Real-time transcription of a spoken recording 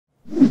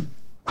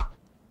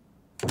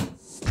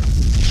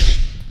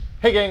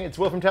Hey gang, it's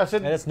Will from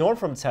Tested. And it's Norm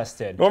from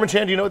Tested. Norman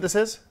Chan, do you know what this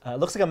is?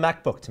 It looks like a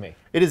MacBook to me.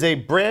 It is a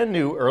brand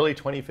new, early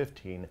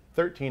 2015,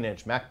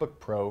 13-inch MacBook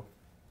Pro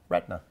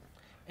Retina.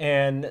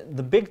 And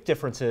the big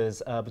difference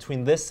is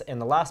between this and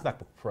the last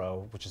MacBook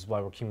Pro, which is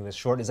why we're keeping this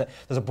short, is that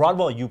there's a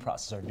Broadwell U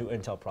processor, a new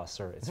Intel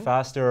processor. It's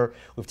faster.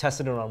 We've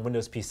tested it on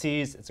Windows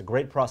PCs. It's a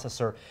great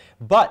processor.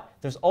 But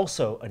there's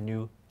also a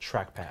new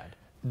trackpad.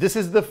 This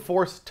is the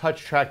Force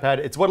Touch trackpad.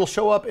 It's what will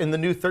show up in the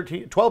new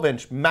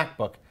 12-inch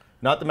MacBook.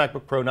 Not the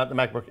MacBook Pro, not the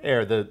MacBook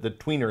Air, the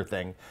tweener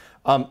thing.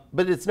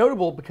 But it's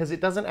notable because it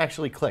doesn't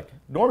actually click.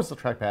 Normally the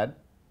trackpad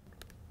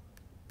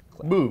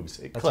moves.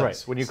 It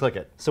clicks when you click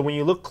it. So when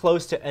you look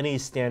close to any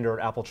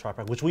standard Apple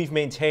trackpad, which we've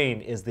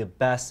maintained is the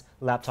best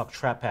laptop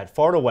trackpad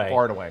far and away.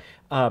 Far and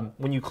away.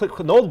 When you click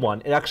an old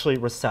one, it actually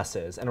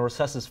recesses, and it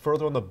recesses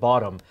further on the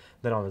bottom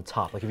than on the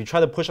top. Like if you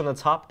try to push on the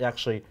top, it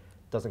actually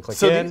doesn't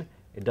click in.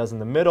 It does in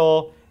the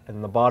middle, and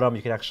in the bottom,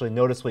 you can actually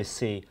noticeably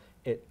see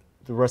it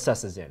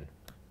recesses in.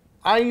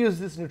 I use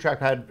this new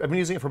trackpad. I've been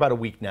using it for about a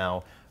week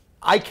now.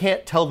 I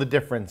can't tell the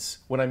difference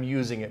when I'm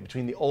using it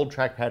between the old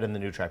trackpad and the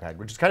new trackpad,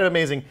 which is kind of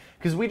amazing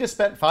because we just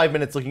spent 5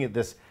 minutes looking at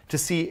this to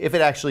see if it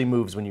actually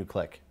moves when you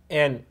click.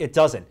 And it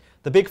doesn't.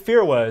 The big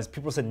fear was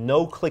people said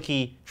no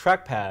clicky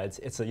trackpads.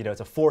 It's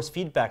a force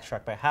feedback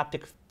trackpad,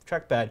 haptic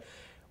trackpad.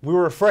 We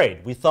were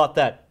afraid. We thought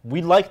that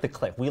we like the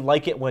click. We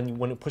like it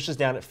when it pushes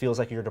down, it feels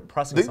like you're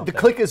depressing something. The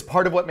click is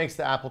part of what makes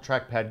the Apple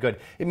trackpad good.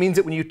 It means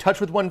that when you touch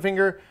with one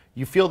finger,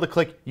 you feel the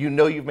click, you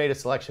know you've made a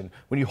selection.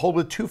 When you hold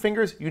with two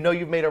fingers, you know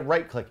you've made a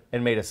right click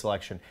and made a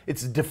selection.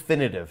 It's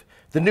definitive.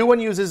 The new one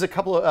uses a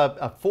couple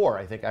of, four,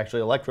 I think,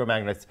 actually,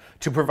 electromagnets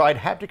to provide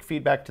haptic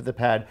feedback to the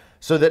pad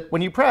so that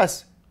when you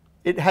press,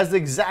 it has the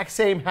exact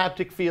same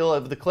haptic feel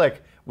of the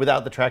click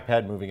without the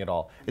trackpad moving at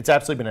all. It's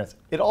absolutely bananas.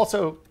 It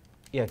also...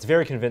 Yeah, it's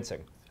very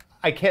convincing.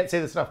 I can't say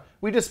this enough.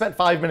 We just spent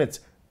 5 minutes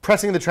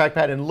pressing the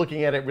trackpad and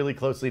looking at it really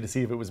closely to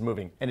see if it was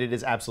moving, and it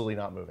is absolutely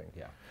not moving.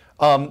 Yeah.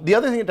 The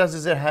other thing it does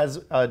is it has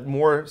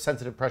more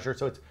sensitive pressure,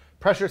 so it's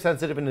pressure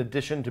sensitive in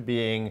addition to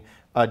being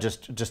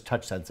just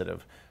touch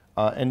sensitive.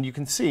 And you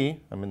can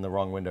see, I'm in the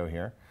wrong window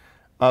here,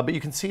 but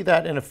you can see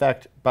that in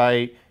effect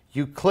by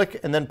you click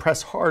and then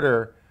press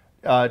harder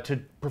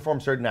to perform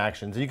certain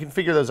actions. And you can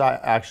figure those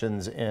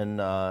actions in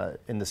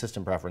the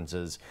system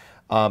preferences.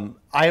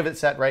 I have it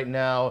set right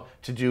now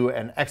to do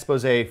an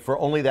expose for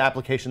only the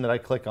application that I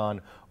click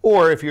on,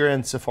 or if you're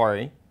in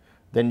Safari,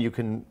 then you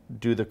can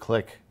do the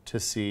click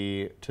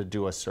to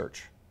do a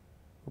search.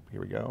 Here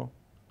we go.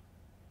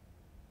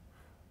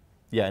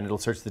 Yeah, and it'll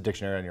search the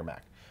dictionary on your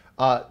Mac.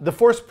 The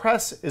force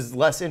press is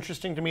less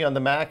interesting to me on the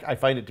Mac. I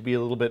find it to be a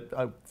little bit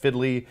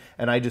fiddly,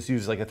 and I just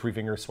use like a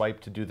 3-finger swipe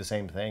to do the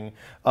same thing.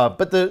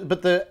 But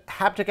the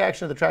haptic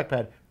action of the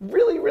trackpad,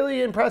 really,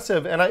 really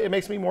impressive, and it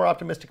makes me more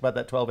optimistic about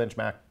that 12-inch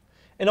Mac.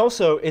 And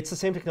also, it's the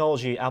same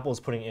technology Apple is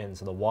putting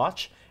into the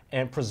watch,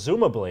 and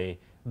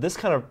presumably, this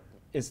kind of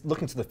is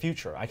looking to the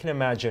future. I can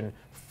imagine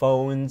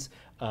phones,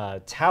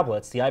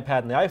 tablets, the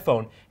iPad and the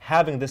iPhone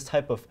having this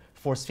type of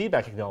force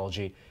feedback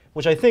technology,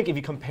 which I think if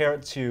you compare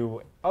it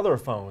to other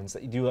phones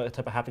that you do a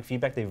type of haptic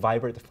feedback, they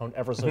vibrate the phone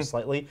ever so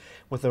slightly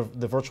with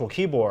the virtual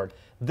keyboard.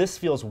 This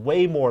feels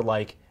way more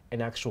like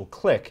an actual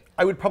click.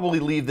 I would probably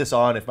leave this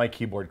on if my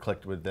keyboard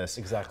clicked with this.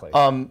 Exactly.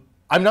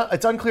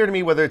 It's unclear to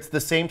me whether it's the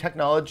same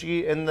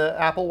technology in the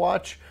Apple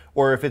Watch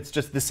or if it's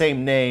just the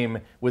same name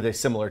with a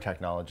similar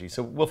technology.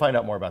 So we'll find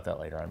out more about that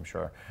later, I'm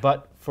sure.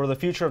 But for the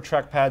future of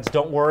trackpads,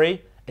 don't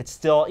worry. It's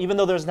still, even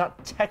though there's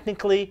not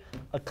technically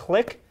a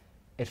click,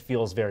 it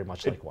feels very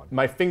much like one.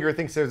 My finger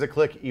thinks there's a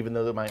click, even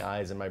though my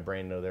eyes and my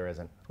brain know there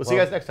isn't. We'll see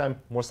you guys next time.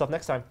 More stuff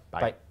next time. Bye.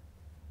 Bye.